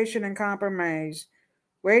 cooperation and compromise,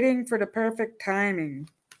 waiting for the perfect timing.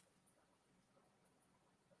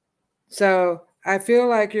 So I feel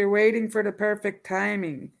like you're waiting for the perfect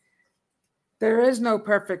timing. There is no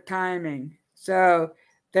perfect timing. So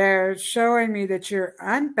they're showing me that you're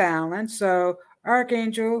unbalanced. So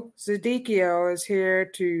Archangel Zedekiel is here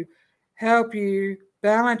to help you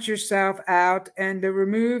balance yourself out and to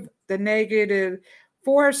remove the negative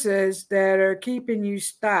forces that are keeping you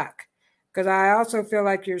stuck. Because I also feel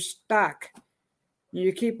like you're stuck.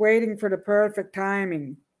 You keep waiting for the perfect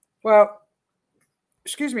timing. Well,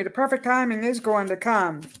 excuse me, the perfect timing is going to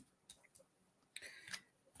come.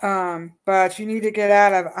 But you need to get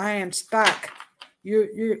out of I am stuck.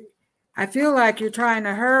 I feel like you're trying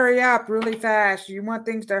to hurry up really fast. You want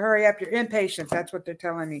things to hurry up. You're impatient. That's what they're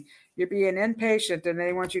telling me. You're being impatient and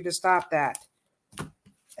they want you to stop that.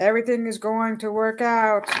 Everything is going to work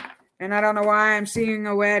out. And I don't know why I'm seeing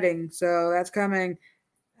a wedding. So that's coming.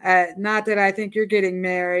 Not that I think you're getting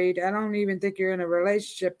married. I don't even think you're in a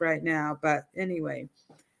relationship right now. But anyway.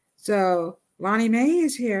 So Lonnie Mae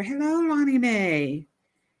is here. Hello, Lonnie Mae.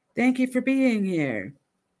 Thank you for being here.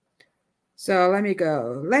 So let me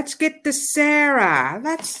go. Let's get to Sarah.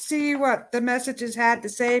 Let's see what the messages had to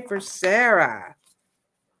say for Sarah.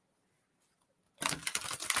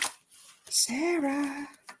 Sarah.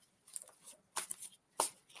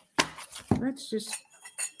 Let's just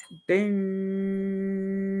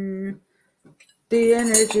ding the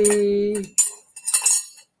energy.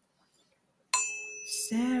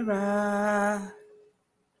 Sarah.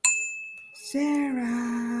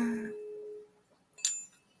 Sarah.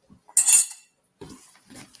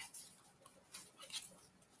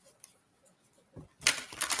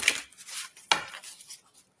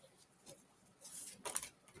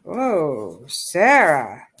 Oh,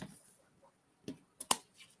 Sarah.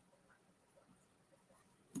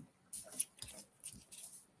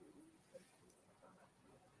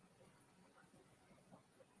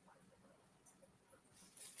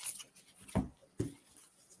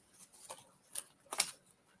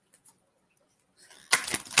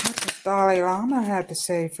 What does Dalai Lama have to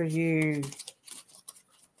say for you?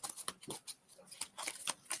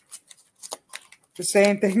 The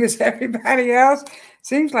same thing as everybody else?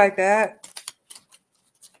 Seems like that.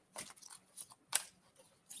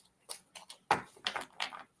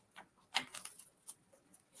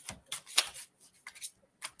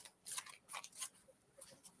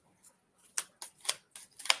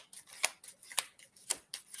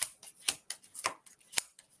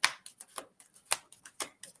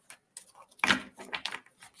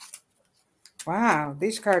 Wow,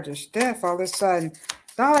 these cards are stiff all of a sudden.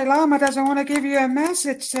 Dalai Lama doesn't want to give you a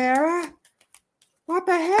message, Sarah. What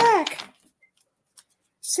the heck?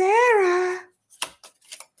 Sarah?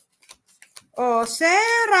 Oh,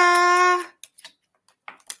 Sarah!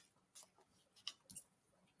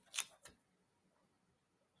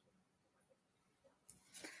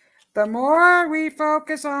 The more we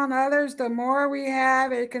focus on others, the more we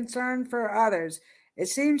have a concern for others. It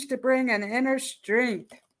seems to bring an inner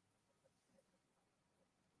strength.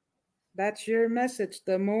 That's your message.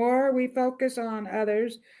 The more we focus on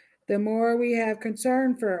others, the more we have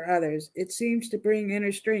concern for others. It seems to bring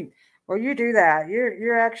inner strength. Well, you do that.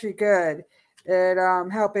 You're actually good at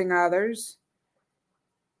helping others.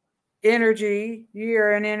 Energy.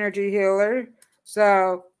 You're an energy healer.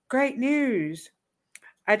 So great news.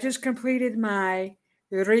 I just completed my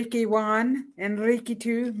Reiki 1 and Reiki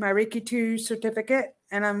 2, my Reiki 2 certificate,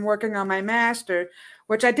 and I'm working on my master,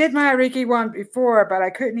 which I did my Reiki 1 before, but I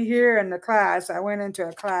couldn't hear in the class. I went into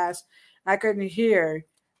a class, I couldn't hear.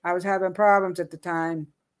 I was having problems at the time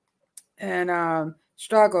and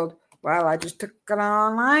struggled. Well, I just took an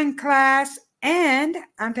online class and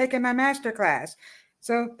I'm taking my master class.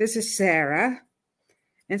 So this is Sarah,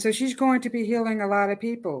 and so she's going to be healing a lot of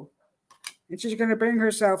people. And she's going to bring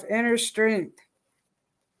herself inner strength.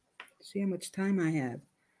 See how much time I have.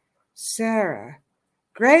 Sarah.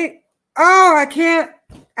 Great. Oh, I can't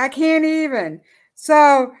even.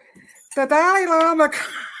 So the Dalai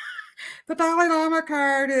Lama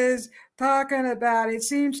card is talking about it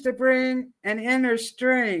seems to bring an inner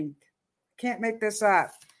strength. Can't make this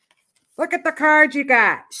up. Look at the card you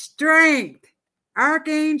got. Strength.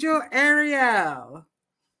 Archangel Ariel.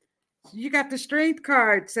 You got the strength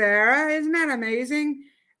card, Sarah. Isn't that amazing?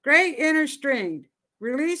 Great inner strength.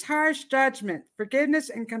 Release harsh judgment, forgiveness,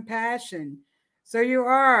 and compassion. So you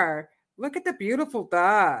are. Look at the beautiful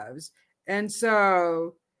doves. And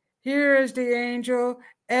so here is the angel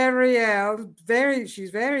Ariel. She's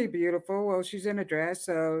very beautiful. Well, she's in a dress,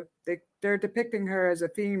 so they're depicting her as a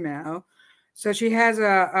female. So she has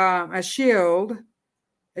a shield,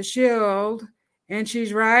 and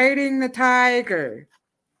she's riding the tiger.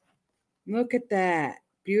 Look at that.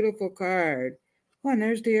 Beautiful card. Oh, and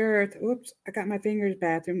there's the earth. Oops, I got my fingers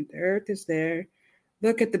bathroom. The earth is there.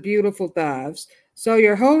 Look at the beautiful doves. So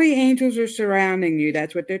your holy angels are surrounding you.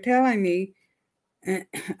 That's what they're telling me.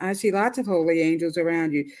 I see lots of holy angels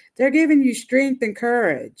around you. They're giving you strength and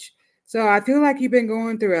courage. So I feel like you've been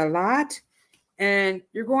going through a lot and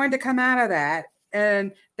you're going to come out of that.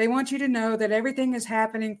 And they want you to know that everything is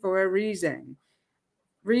happening for a reason.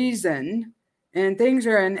 And things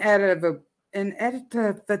are inevitable.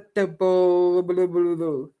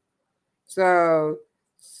 So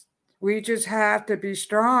we just have to be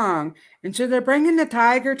strong. And so they're bringing the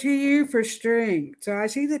tiger to you for strength. So I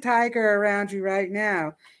see the tiger around you right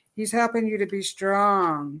now. He's helping you to be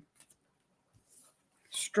strong.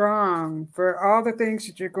 Strong for all the things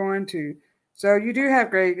that you're going to. So you do have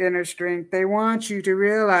great inner strength. They want you to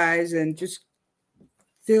realize and just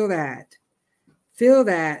feel that. Feel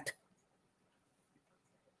that.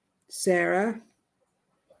 Sarah.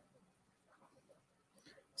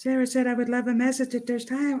 Sarah said, I would love a message if there's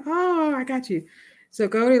time. Oh, I got you. So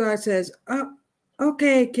Goldilocks says, oh,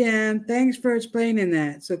 okay, Kim. Thanks for explaining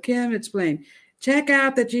that. So Kim explained. Check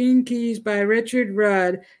out the Gene Keys by Richard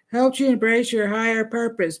Rudd. Helps you embrace your higher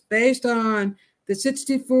purpose based on the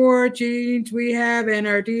 64 genes we have in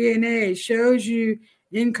our DNA. Shows you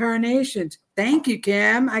incarnations. Thank you,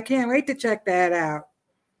 Kim. I can't wait to check that out.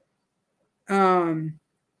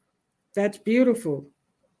 That's beautiful.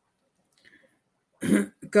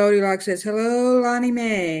 Goldilocks says, hello, Lonnie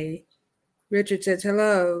Mae. Richard says,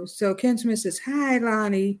 hello. So Ken Smith says, hi,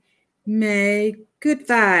 Lonnie Mae. Good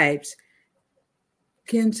vibes.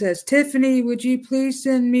 Ken says, Tiffany, would you please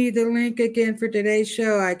send me the link again for today's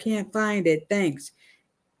show? I can't find it. Thanks.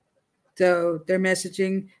 So they're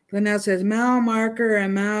messaging. Linnell says, mile marker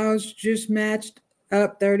and miles just matched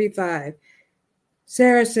up 35.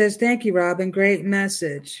 Sarah says, thank you, Robyn. Great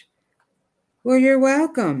message. Well, you're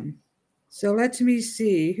welcome. So let me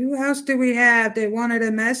see. Who else do we have that wanted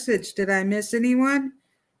a message? Did I miss anyone?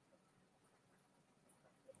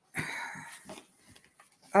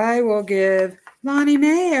 I will give Lonnie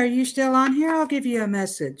Mae. Are you still on here? I'll give you a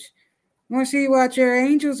message. We'll see what your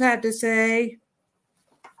angels had to say.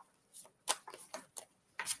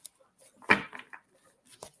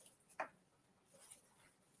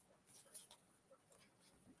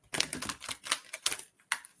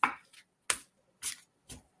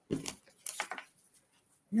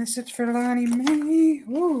 Message for Lonnie Mae.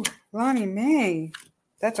 Ooh, Lonnie Mae.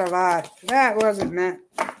 That's a lot. That wasn't meant.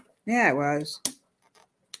 Yeah, it was.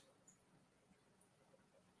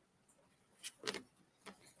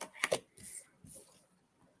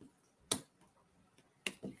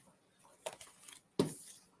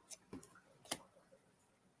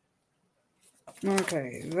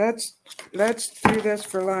 Okay, let's do this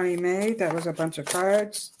for Lonnie Mae. That was a bunch of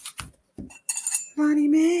cards. Lonnie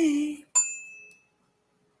Mae.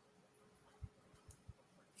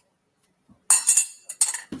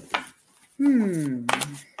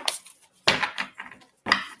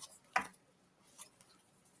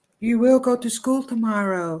 You will go to school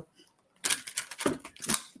tomorrow.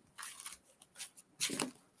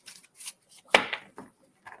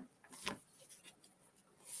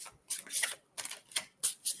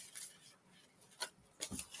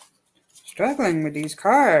 Struggling with these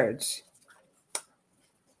cards.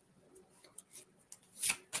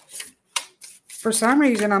 For some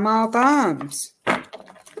reason, I'm all thumbs.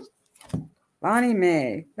 Lonnie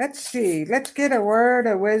Mae. Let's see. Let's get a word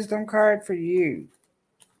of wisdom card for you.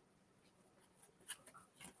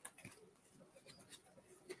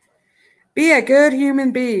 Be a good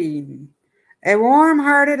human being. A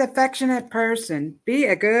warm-hearted, affectionate person. Be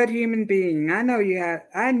a good human being. I know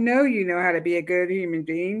you know how to be a good human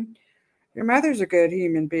being. Your mother's a good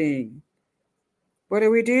human being. What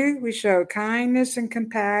do? We show kindness and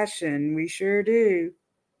compassion. We sure do.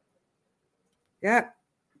 Yep.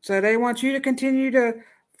 So they want you to continue to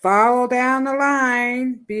follow down the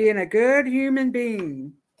line, being a good human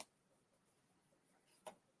being.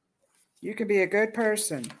 You can be a good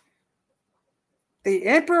person. The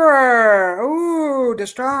Emperor. Ooh, the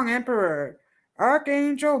strong Emperor.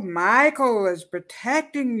 Archangel Michael is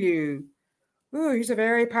protecting you. Ooh, he's a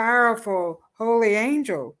very powerful holy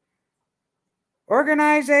angel.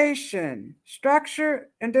 Organization, structure,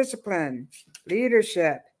 and discipline.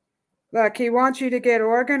 Leadership. Look, he wants you to get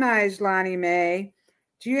organized, Lonnie Mae.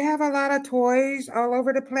 Do you have a lot of toys all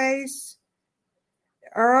over the place?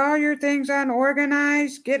 Are all your things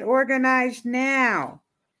unorganized? Get organized now.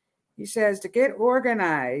 He says to get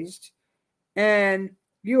organized, and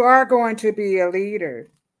you are going to be a leader.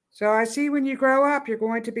 So I see when you grow up, you're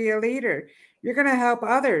going to be a leader. You're going to help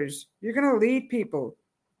others. You're going to lead people.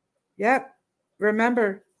 Yep.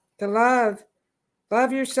 Remember to love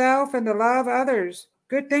yourself and to love others.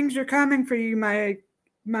 Good things are coming for you, my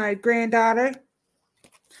granddaughter.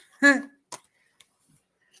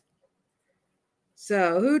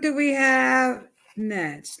 So who do we have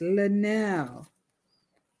next? Linnell.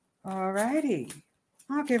 All righty.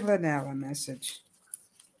 I'll give Linnell a message.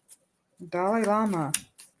 Dalai Lama.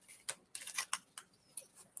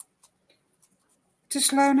 It's a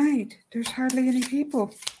slow night. There's hardly any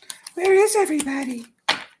people. Where is everybody?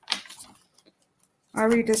 I'll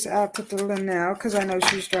read this out to Linnell because I know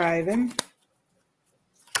she's driving.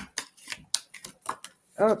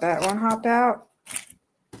 Oh, that one hopped out.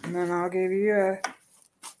 And then I'll give you a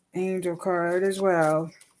angel card as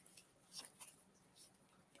well.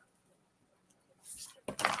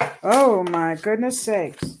 Oh my goodness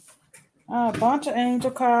sakes. A bunch of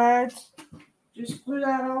angel cards. Just flew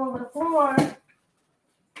out all over the floor.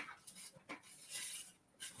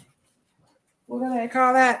 What do they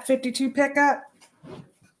call that? 52 pickup?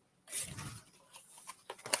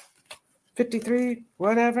 53,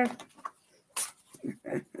 whatever.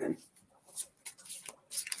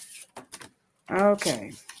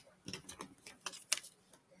 Okay.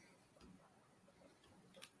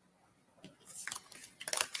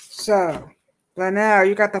 So, Linnell,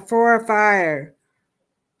 you got the 4 of fire.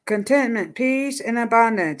 Contentment, peace, and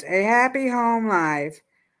abundance. A happy home life.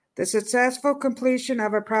 The successful completion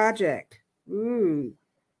of a project. Ooh.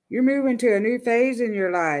 You're moving to a new phase in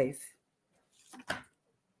your life.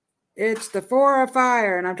 It's the 4 of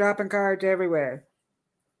fire, and I'm dropping cards everywhere.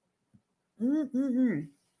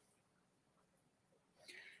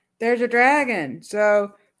 There's a dragon.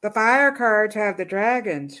 So the fire cards have the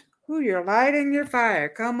dragons. Ooh, you're lighting your fire.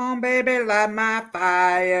 Come on, baby, light my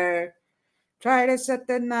fire. Try to set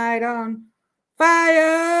the night on fire.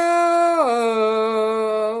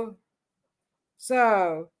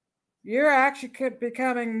 So you're actually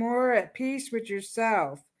becoming more at peace with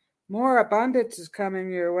yourself. More abundance is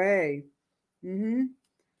coming your way.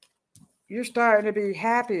 You're starting to be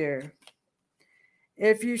happier.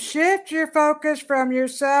 If you shift your focus from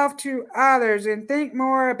yourself to others and think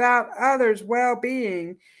more about others'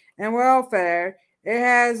 well-being and welfare, it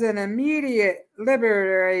has an immediate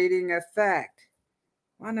liberating effect.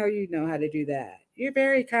 I know you know how to do that. You're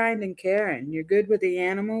very kind and caring. You're good with the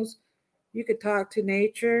animals. You could talk to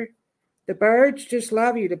nature. The birds just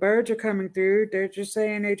love you. The birds are coming through. They're just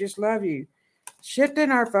saying they just love you.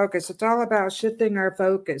 Shifting our focus. It's all about shifting our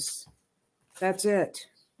focus. That's it.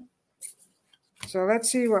 So let's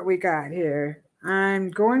see what we got here. I'm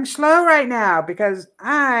going slow right now because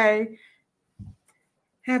I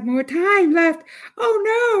have more time left.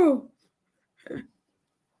 Oh no!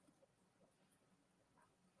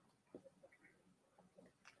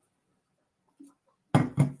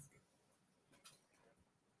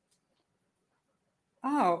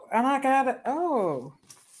 Oh, and I got it. Oh,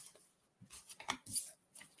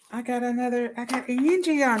 I got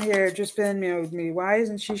Angie on here just Venmoed me. Why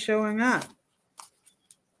isn't she showing up?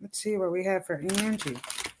 Let's see what we have for Angie.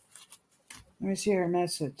 Let me see her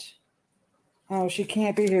message. Oh, she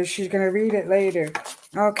can't be here. She's going to read it later.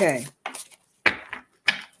 Okay.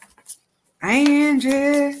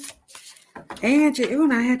 Angie. Ooh,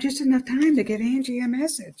 and I have just enough time to get Angie a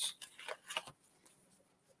message.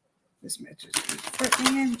 This message is for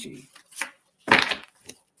Angie.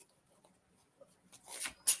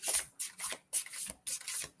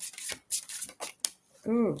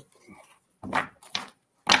 Ooh.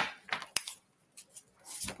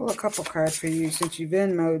 Pull a couple cards for you since you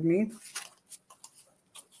Venmoed me.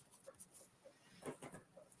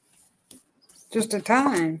 Just in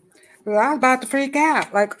time. Well, I was about to freak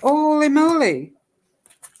out. Like, holy moly.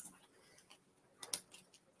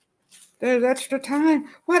 There's extra time.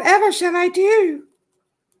 Whatever shall I do?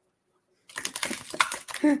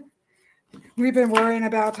 We've been worrying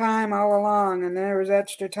about time all along, and there was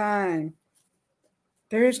extra time.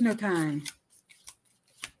 There is no time.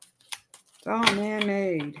 It's all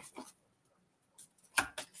man-made.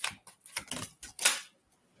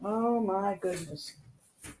 Oh, my goodness.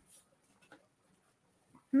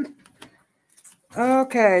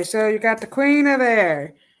 Okay, so you got the Queen of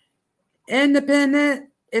Air. Independent,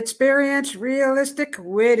 experienced, realistic,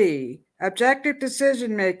 witty, objective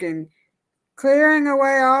decision-making, clearing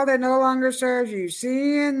away all that no longer serves you,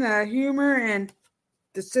 seeing the humor in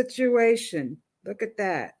the situation. Look at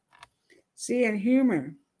that. Seeing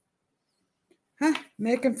humor.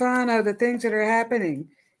 Making fun of the things that are happening.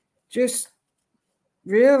 Just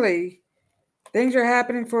really, things are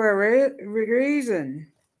happening for a reason.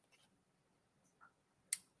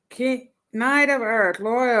 Knight of Earth,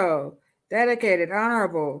 loyal, dedicated,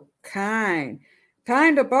 honorable, kind.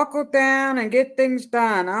 Time to buckle down and get things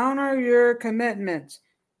done. Honor your commitments.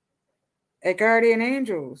 A guardian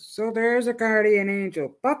angel. So there's a guardian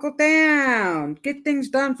angel. Buckle down. Get things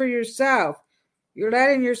done for yourself. You're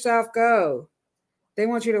letting yourself go. They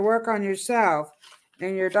want you to work on yourself.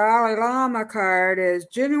 And your Dalai Lama card is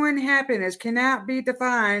genuine happiness cannot be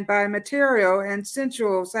defined by material and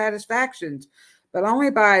sensual satisfactions, but only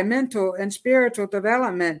by mental and spiritual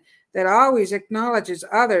development that always acknowledges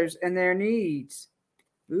others and their needs.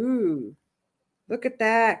 Ooh, look at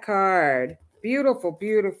that card. Beautiful,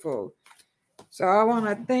 beautiful. So I want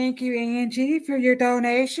to thank you, Angie, for your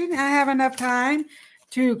donation. I have enough time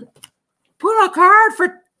to pull a card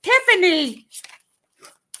for Tiffany.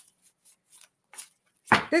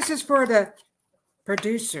 This is for the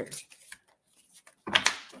producer.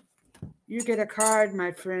 You get a card,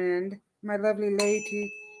 my friend, my lovely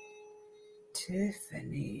lady.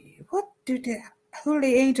 Tiffany, what do the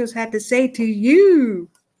holy angels have to say to you?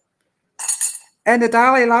 And the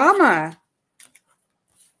Dalai Lama.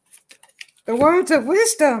 The words of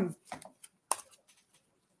wisdom.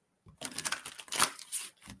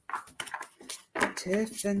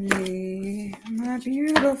 Tiffany, my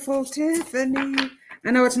beautiful Tiffany. I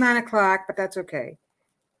know it's 9 o'clock, but that's okay.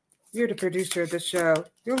 You're the producer of the show.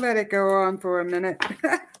 You'll let it go on for a minute.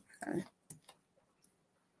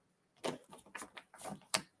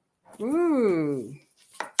 Ooh.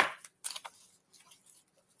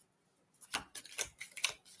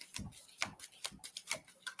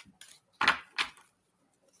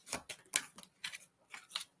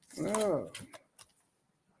 Whoa.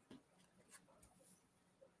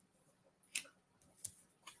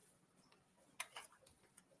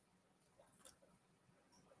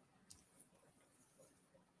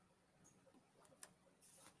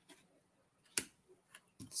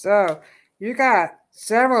 So you got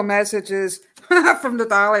several messages from the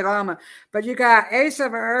Dalai Lama, but you got Ace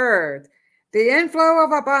of Earth, the inflow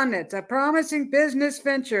of abundance, a promising business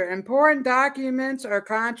venture, important documents or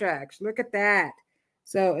contracts. Look at that.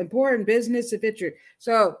 So important business venture.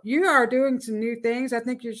 So you are doing some new things. I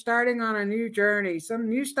think you're starting on a new journey. Some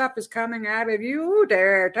new stuff is coming out of you. Ooh,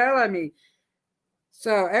 they're telling me.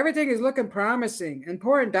 So everything is looking promising.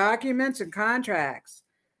 Important documents and contracts.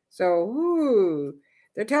 So, ooh,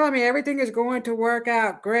 they're telling me everything is going to work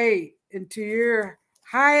out great and to your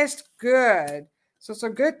highest good. So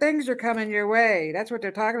some good things are coming your way. That's what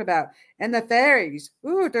they're talking about. And the fairies,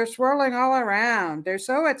 ooh, they're swirling all around. They're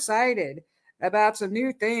so excited about some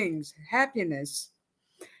new things. Happiness.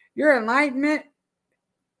 Your enlightenment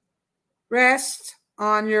rests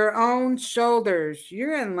on your own shoulders.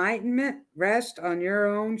 Your enlightenment rests on your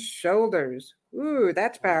own shoulders. Ooh,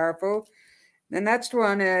 that's powerful. The next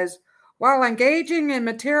one is While engaging in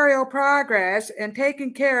material progress and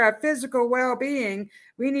taking care of physical well-being,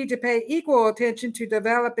 we need to pay equal attention to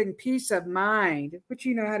developing peace of mind, which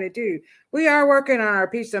you know how to do. We are working on our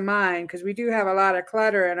peace of mind because we do have a lot of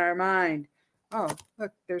clutter in our mind. Oh,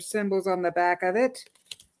 look, there's symbols on the back of it.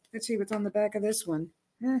 Let's see what's on the back of this one.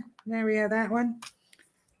 There we have that one.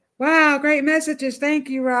 Wow, great messages. Thank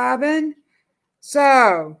you, Robyn.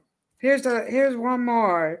 So here's one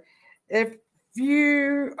more.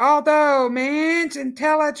 Although man's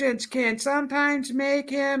intelligence can sometimes make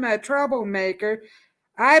him a troublemaker,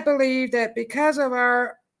 I believe that because of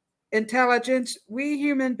our intelligence, we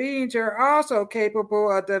human beings are also capable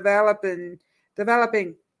of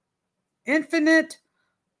developing infinite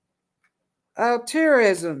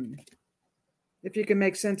altruism. If you can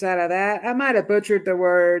make sense out of that. I might have butchered the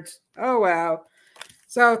words. Oh, well.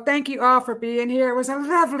 So thank you all for being here. It was a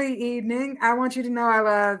lovely evening. I want you to know I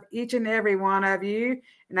love each and every one of you,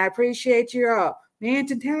 and I appreciate you all.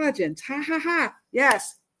 Man's intelligence. Ha, ha, ha.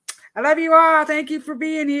 Yes. I love you all. Thank you for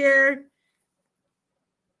being here.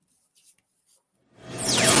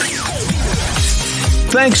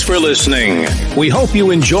 Thanks for listening. We hope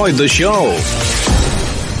you enjoyed the show.